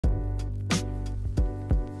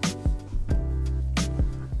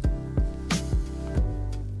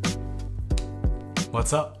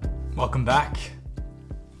What's up? Welcome back.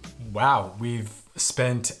 Wow, we've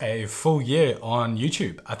spent a full year on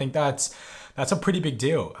YouTube. I think that's a pretty big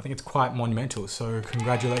deal. I think it's quite monumental, so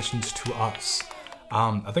congratulations to us.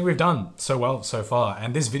 I think we've done so well so far,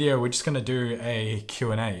 and this video we're just gonna do a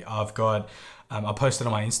Q&A. I've got, I posted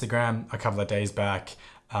on my Instagram a couple of days back,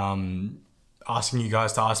 asking you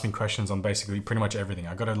guys to ask me questions on basically pretty much everything.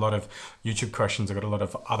 I got a lot of YouTube questions, I got a lot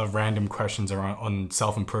of other random questions around on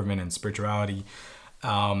self-improvement and spirituality.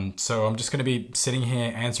 So I'm just going to be sitting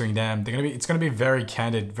here answering them. It's going to be a very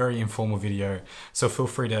candid, very informal video. So feel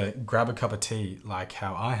free to grab a cup of tea like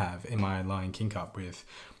how I have in my Lion King cup with,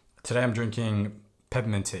 today I'm drinking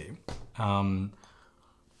peppermint tea. And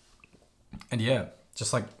yeah,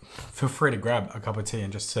 just like feel free to grab a cup of tea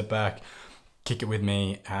and just sit back, kick it with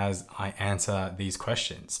me as I answer these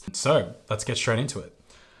questions. So let's get straight into it.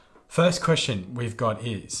 First question we've got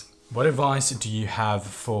is, what advice do you have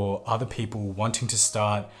for other people wanting to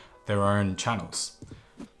start their own channels?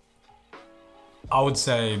 I would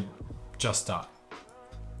say just start.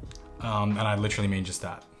 And I literally mean just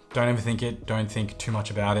that. Don't overthink it. Don't think too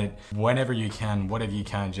much about it. Whenever you can, whatever you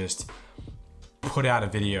can, just put out a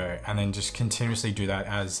video and then just continuously do that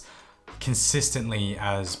as consistently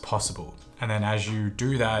as possible. And then as you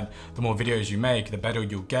do that, the more videos you make, the better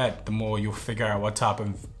you'll get, the more you'll figure out what type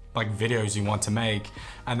of videos you want to make,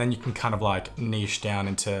 and then you can kind of like niche down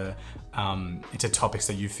into topics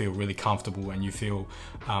that you feel really comfortable and you feel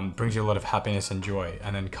brings you a lot of happiness and joy,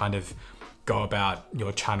 and then kind of go about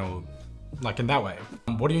your channel like in that way.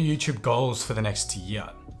 What are your YouTube goals for the next year?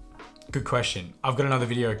 Good question. I've got another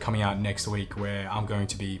video coming out next week where I'm going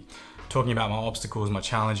to be talking about my obstacles, my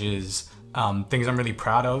challenges, things I'm really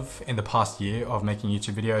proud of in the past year of making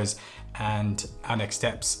YouTube videos, and our next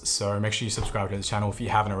steps. So make sure you subscribe to the channel if you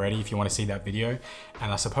haven't already, if you want to see that video.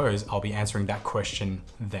 And I suppose I'll be answering that question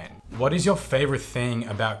then. What is your favorite thing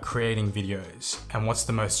about creating videos, and what's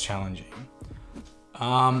the most challenging?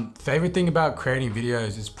 Favorite thing about creating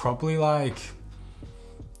videos is probably like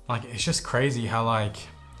it's just crazy how like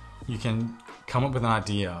you can come up with an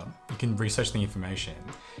idea, you can research the information,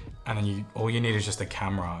 and then all you need is just a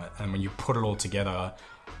camera, and when you put it all together,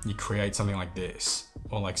 you create something like this,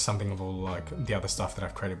 or like something of all like the other stuff that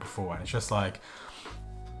I've created before. And it's just like,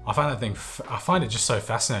 I find it just so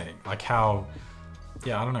fascinating. Like how,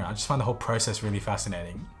 yeah, I don't know, I just find the whole process really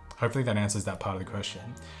fascinating. Hopefully that answers that part of the question.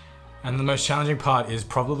 And the most challenging part is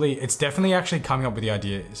it's definitely actually coming up with the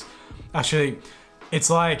ideas. Actually, it's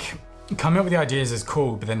like coming up with the ideas is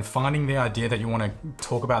cool, but then finding the idea that you want to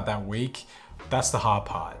talk about that week, that's the hard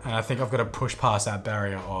part. And I think I've got to push past that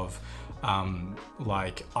barrier of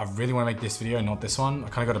like, I really want to make this video, not this one. I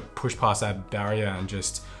kind of got to push past that barrier and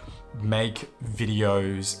just make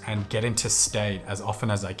videos and get into state as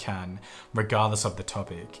often as I can, regardless of the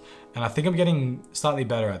topic. And I think I'm getting slightly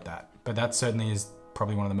better at that, but that certainly is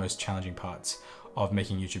probably one of the most challenging parts of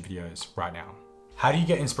making YouTube videos right now. How do you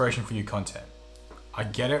get inspiration for your content? I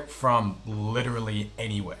get it from literally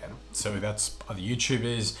anywhere. So that's other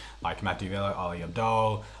YouTubers like Matt Duvello, Ali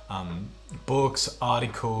Abdaal, books,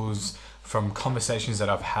 articles, from conversations that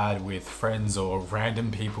I've had with friends or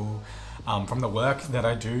random people, from the work that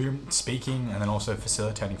I do, speaking, and then also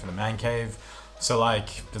facilitating for the Man Cave. So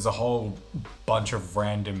like, there's a whole bunch of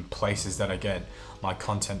random places that I get my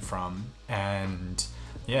content from. And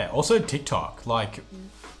yeah, also TikTok. Like,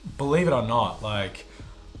 believe it or not, like,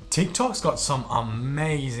 TikTok's got some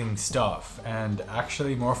amazing stuff, and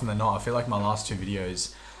actually more often than not, I feel like my last two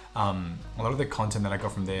videos, a lot of the content that I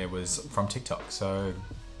got from there was from TikTok, so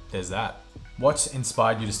there's that. What's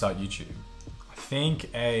inspired you to start YouTube? I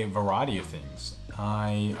think a variety of things.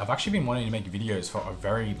 I've actually been wanting to make videos for a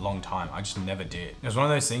very long time, I just never did. It was one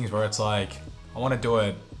of those things where it's like, I want to do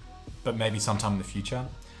it, but maybe sometime in the future.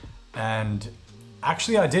 And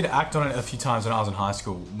actually, I did act on it a few times when I was in high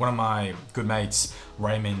school. One of my good mates,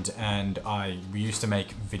 Raymond, and we used to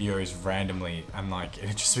make videos randomly, and like,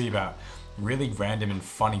 it'd just be about really random and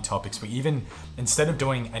funny topics. But even instead of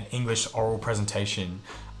doing an English oral presentation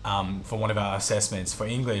for one of our assessments for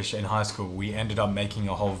English in high school, we ended up making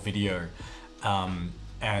a whole video,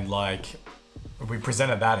 and like, we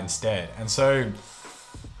presented that instead. And so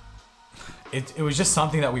it was just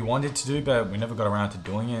something that we wanted to do, but we never got around to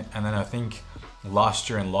doing it. And then I think last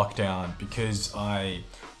year in lockdown, because I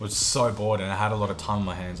was so bored and I had a lot of time on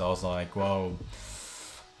my hands, I was like, well,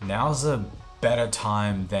 now's a better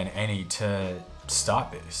time than any to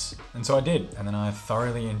start this. And so I did, and then I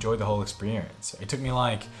thoroughly enjoyed the whole experience. It took me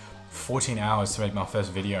like 14 hours to make my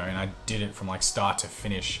first video, and I did it from like start to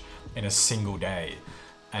finish in a single day.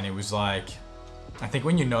 And it was like, I think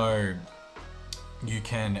when you know you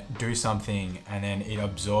can do something and then it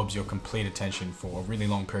absorbs your complete attention for really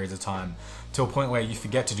long periods of time to a point where you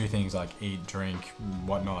forget to do things like eat, drink,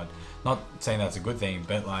 whatnot. Not saying that's a good thing,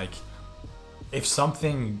 but like if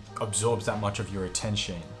something absorbs that much of your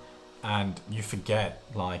attention and you forget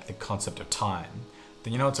like the concept of time,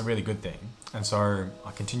 then you know it's a really good thing. And so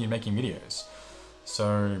I continued making videos.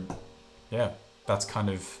 So yeah, that's kind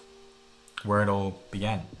of where it all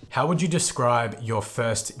began. How would you describe your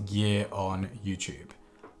first year on YouTube?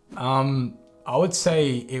 I would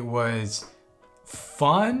say it was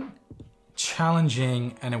fun,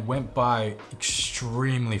 challenging, and it went by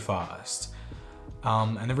extremely fast.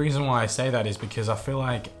 And the reason why I say that is because I feel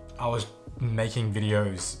like I was making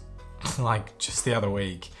videos like just the other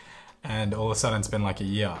week and all of a sudden it's been like a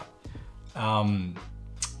year. And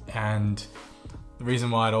the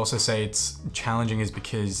reason why I'd also say it's challenging is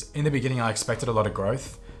because in the beginning I expected a lot of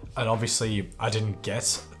growth, and obviously I didn't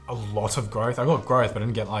get a lot of growth. I got growth, but I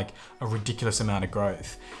didn't get like a ridiculous amount of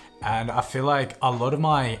growth. And I feel like a lot of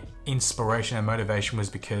my inspiration and motivation was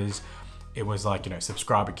because it was like, you know,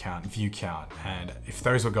 subscriber count, view count, and if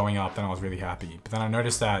those were going up, then I was really happy. But then I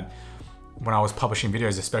noticed that when I was publishing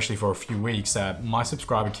videos, especially for a few weeks, that my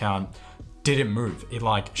subscriber count didn't move. It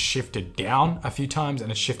like shifted down a few times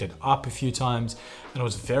and it shifted up a few times, and it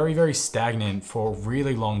was very, very stagnant for a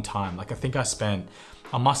really long time. Like I think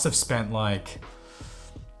I must have spent like,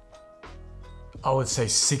 I would say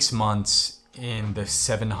 6 months in the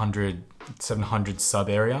 700 sub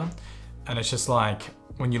area. And it's just like,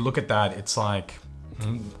 when you look at that, it's like,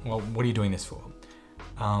 well, what are you doing this for?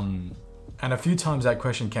 And a few times that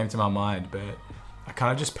question came to my mind, but I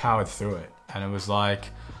kind of just powered through it. And it was like,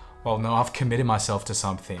 well, no, I've committed myself to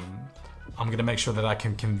something. I'm gonna make sure that I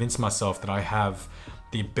can convince myself that I have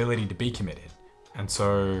the ability to be committed. And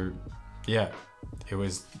so, yeah, it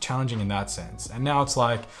was challenging in that sense. And now it's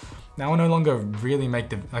like, now I no longer really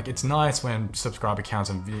make like it's nice when subscriber counts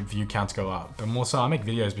and view counts go up, but more so I make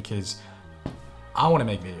videos because I wanna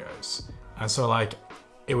make videos. And so like,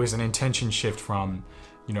 it was an intention shift from,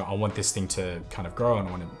 you know, I want this thing to kind of grow and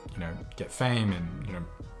I want to, you know, get fame and, you know,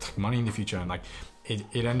 money in the future. And like, it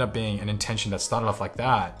ended up being an intention that started off like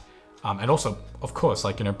that. And also, of course,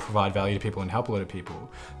 like, you know, provide value to people and help a lot of people,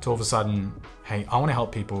 to all of a sudden, hey, I want to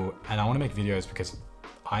help people and I want to make videos because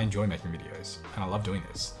I enjoy making videos and I love doing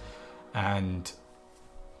this. And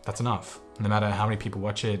that's enough. No matter how many people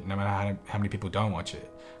watch it, no matter how many people don't watch it,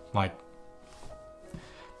 like,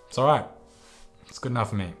 it's all right. It's good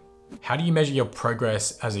enough for me. How do you measure your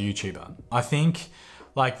progress as a YouTuber? I think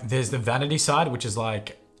like there's the vanity side, which is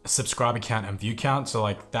like subscriber count and view count. So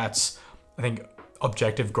like that's, I think,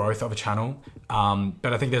 objective growth of a channel.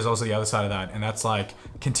 But I think there's also the other side of that, and that's like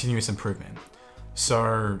continuous improvement.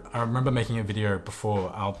 So I remember making a video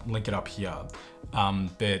before, I'll link it up here.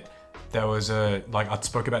 But there was I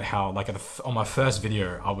spoke about how like on my first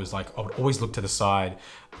video, I was like, I would always look to the side.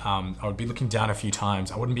 I would be looking down a few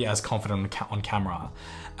times. I wouldn't be as confident on camera.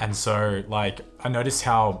 And so like, I noticed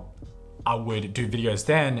how I would do videos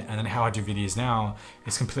then and then how I do videos now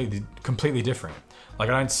is completely different. Like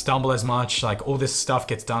I don't stumble as much, like all this stuff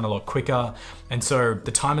gets done a lot quicker. And so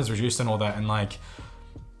the time is reduced and all that. And like,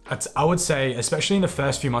 I would say, especially in the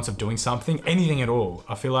first few months of doing something, anything at all,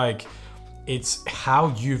 I feel like it's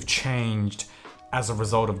how you've changed as a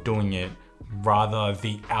result of doing it, rather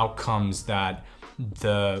the outcomes that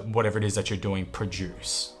whatever it is that you're doing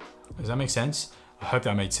produce. Does that make sense? I hope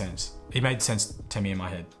that made sense. It made sense to me in my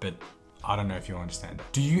head, but I don't know if you understand it.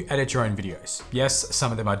 Do you edit your own videos? Yes,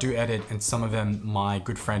 some of them I do edit, and some of them my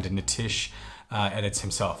good friend Nitish edits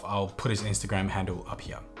himself. I'll put his Instagram handle up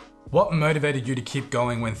here. What motivated you to keep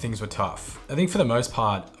going when things were tough? I think for the most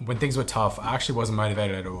part, when things were tough, I actually wasn't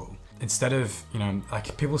motivated at all. Instead of, you know,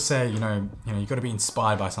 like people say, you got to be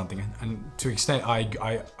inspired by something, and to an extent,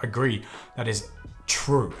 I agree that is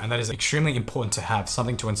true, and that is extremely important to have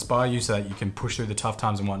something to inspire you so that you can push through the tough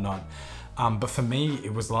times and whatnot. But for me,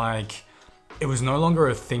 it was like, it was no longer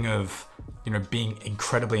a thing of, you know, being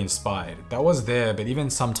incredibly inspired. That was there, but even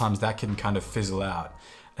sometimes that can kind of fizzle out,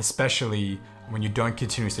 especially when you don't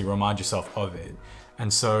continuously remind yourself of it.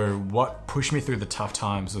 And so what pushed me through the tough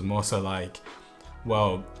times was more so like,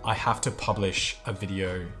 well, I have to publish a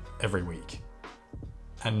video every week.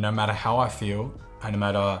 And no matter how I feel, and no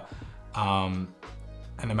matter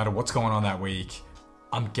what's going on that week,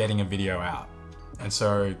 I'm getting a video out. And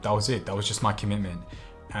so that was it. That was just my commitment.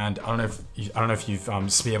 And I don't know if you've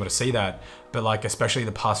just be able to see that, but like, especially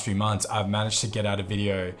the past few months, I've managed to get out a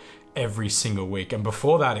video every single week. And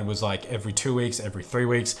before that, it was like every 2 weeks, every 3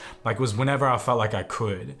 weeks, like it was whenever I felt like I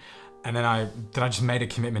could. And then I just made a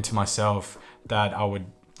commitment to myself that I would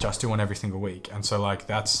just do one every single week. And so like,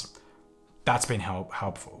 that's that's been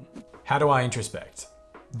helpful. How do I introspect?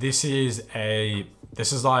 This is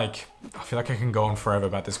like, I feel like I can go on forever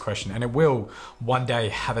about this question, and it will one day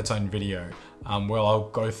have its own video where I'll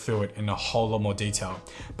go through it in a whole lot more detail.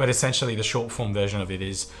 But essentially the short form version of it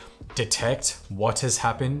is detect what has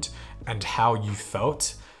happened and how you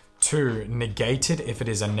felt. 2, negate it if it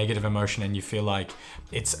is a negative emotion and you feel like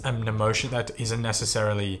it's an emotion that isn't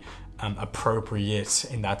necessarily appropriate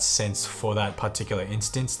in that sense for that particular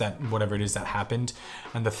instance, that whatever it is that happened.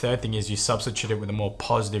 And the 3rd thing is you substitute it with a more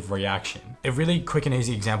positive reaction. A really quick and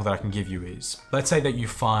easy example that I can give you is, let's say that you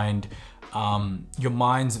find your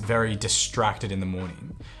mind's very distracted in the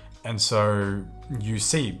morning. And so you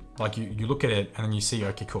see, like you look at it and then you see,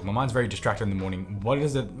 okay, cool, my mind's very distracted in the morning. What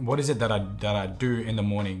is it that I do in the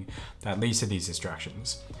morning that leads to these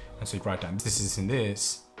distractions? And so you write down this and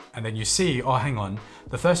this, and then you see, oh, hang on,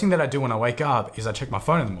 the first thing that I do when I wake up is I check my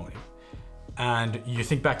phone in the morning. And you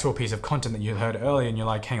think back to a piece of content that you heard earlier and you're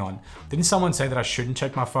like, hang on, didn't someone say that I shouldn't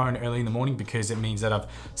check my phone early in the morning because it means that I've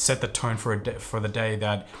set the tone for the day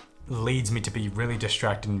that leads me to be really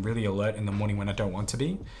distracted and really alert in the morning when I don't want to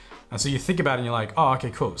be? And so you think about it and you're like, oh,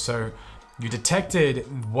 okay, cool. So you detected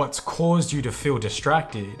what's caused you to feel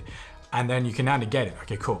distracted, and then you can now negate it.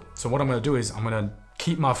 Okay, cool. So what I'm gonna do is I'm gonna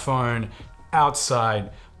keep my phone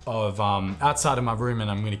outside of my room, and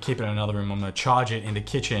I'm gonna keep it in another room. I'm gonna charge it in the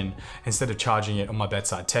kitchen instead of charging it on my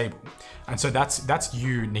bedside table. And so that's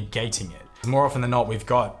you negating it. More often than not, we've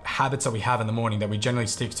got habits that we have in the morning that we generally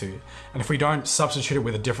stick to. And if we don't substitute it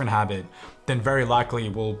with a different habit, then very likely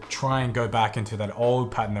we'll try and go back into that old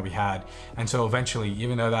pattern that we had. And so eventually,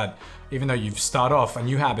 even though you've start off a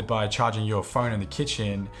new habit by charging your phone in the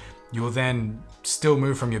kitchen, you'll then still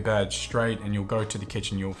move from your bed straight and you'll go to the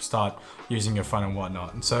kitchen, you'll start using your phone and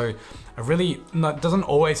whatnot. And so it doesn't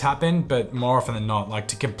always happen, but more often than not, like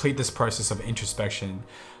to complete this process of introspection,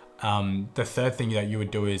 the 3rd thing that you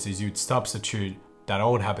would do is you'd substitute that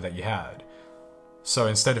old habit that you had. So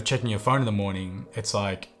instead of checking your phone in the morning, it's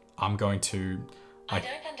like, I'm going to... I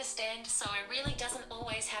don't understand, so it really doesn't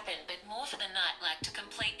always happen, but more for the night, like to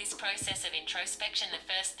complete this process of introspection,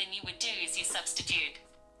 the first thing you would do is you substitute.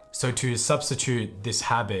 So to substitute this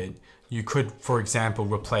habit, you could, for example,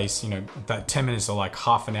 replace, that 10 minutes or like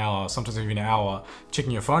half an hour, sometimes even an hour,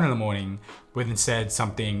 checking your phone in the morning with instead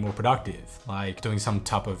something more productive, like doing some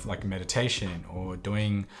type of like meditation or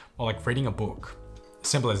like reading a book.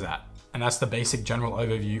 Simple as that. And that's the basic general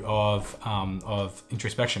overview of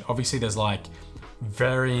introspection. Obviously there's like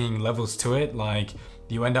varying levels to it. Like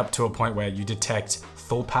you end up to a point where you detect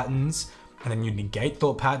thought patterns and then you negate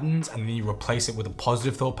thought patterns and then you replace it with a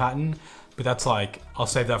positive thought pattern. But that's like, I'll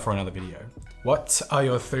save that for another video. What are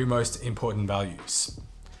your 3 most important values?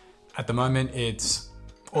 At the moment, it's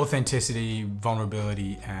authenticity,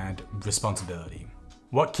 vulnerability, and responsibility.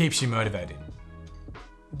 What keeps you motivated?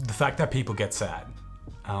 The fact that people get sad.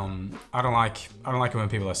 I don't like it when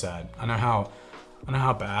people are sad. I know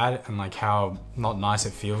how bad and like how not nice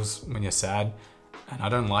it feels when you're sad, and I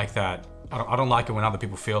don't like that. I don't like it when other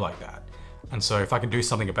people feel like that. And so if I can do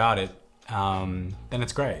something about it, then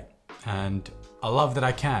it's great. And I love that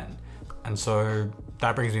I can. And so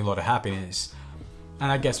that brings me a lot of happiness and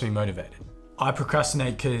that gets me motivated. I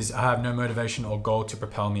procrastinate because I have no motivation or goal to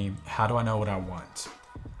propel me. How do I know what I want?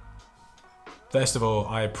 First of all,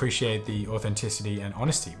 I appreciate the authenticity and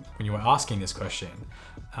honesty when you were asking this question.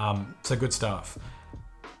 So good stuff.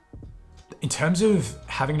 In terms of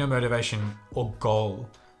having no motivation or goal,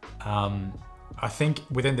 I think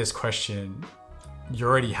within this question, you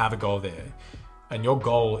already have a goal there. And your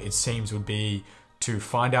goal, it seems, would be to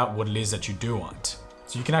find out what it is that you do want.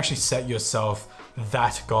 So you can actually set yourself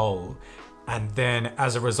that goal. And then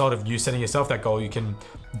as a result of you setting yourself that goal, you can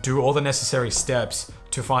do all the necessary steps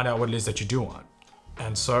to find out what it is that you do want.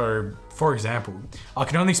 And so, for example, I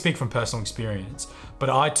can only speak from personal experience, but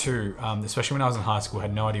I too, especially when I was in high school,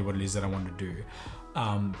 had no idea what it is that I wanted to do.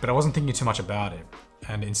 But I wasn't thinking too much about it.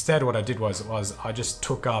 And instead what I did was I just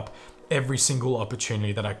took up every single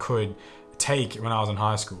opportunity that I could take when I was in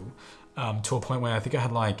high school, to a point where I think I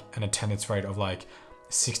had like an attendance rate of like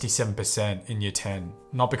 67% in year 10,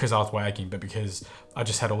 not because I was working, but because I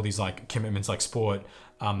just had all these like commitments like sport,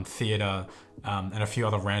 theater, and a few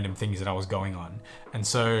other random things that I was going on. And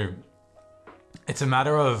so it's a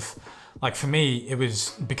matter of, like, for me, it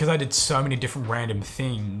was because I did so many different random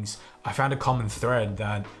things, I found a common thread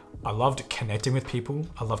that I loved connecting with people,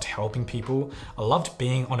 I loved helping people, I loved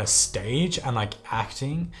being on a stage and like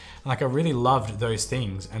acting, and like I really loved those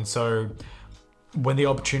things. And so when the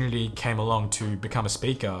opportunity came along to become a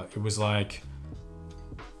speaker, it was like,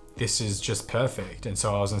 this is just perfect. And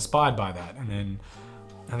so I was inspired by that. And then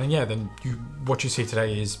And then, yeah, then what you see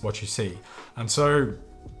today is what you see. And so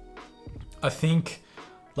I think,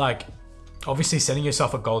 like, obviously setting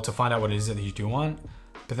yourself a goal to find out what it is that you do want,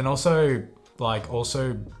 but then also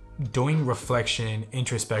doing reflection,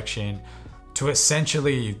 introspection to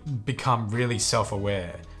essentially become really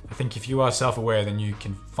self-aware. I think if you are self-aware, then you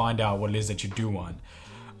can find out what it is that you do want.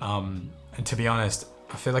 And to be honest,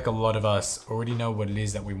 I feel like a lot of us already know what it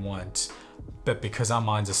is that we want, but because our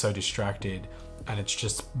minds are so distracted and it's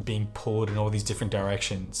just being pulled in all these different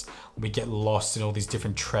directions, we get lost in all these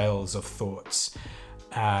different trails of thoughts.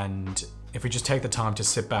 And if we just take the time to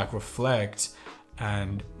sit back, reflect,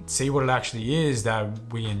 and see what it actually is that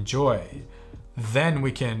we enjoy, then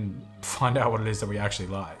we can find out what it is that we actually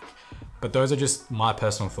like. But those are just my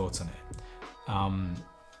personal thoughts on it.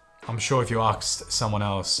 I'm sure if you asked someone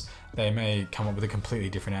else, they may come up with a completely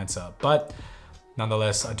different answer. But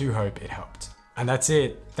nonetheless, I do hope it helped. And that's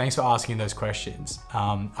it. Thanks for asking those questions.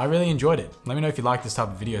 I really enjoyed it. Let me know if you like this type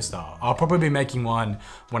of video style. I'll probably be making one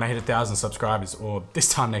when I hit 1,000 subscribers, or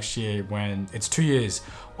this time next year when it's 2 years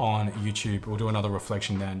on YouTube. We'll do another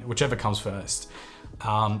reflection then, whichever comes first.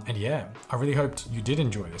 And yeah, I really hoped you did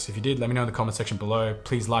enjoy this. If you did, let me know in the comment section below.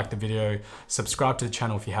 Please like the video, subscribe to the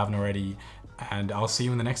channel if you haven't already, and I'll see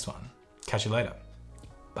you in the next one. Catch you later.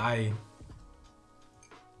 Bye.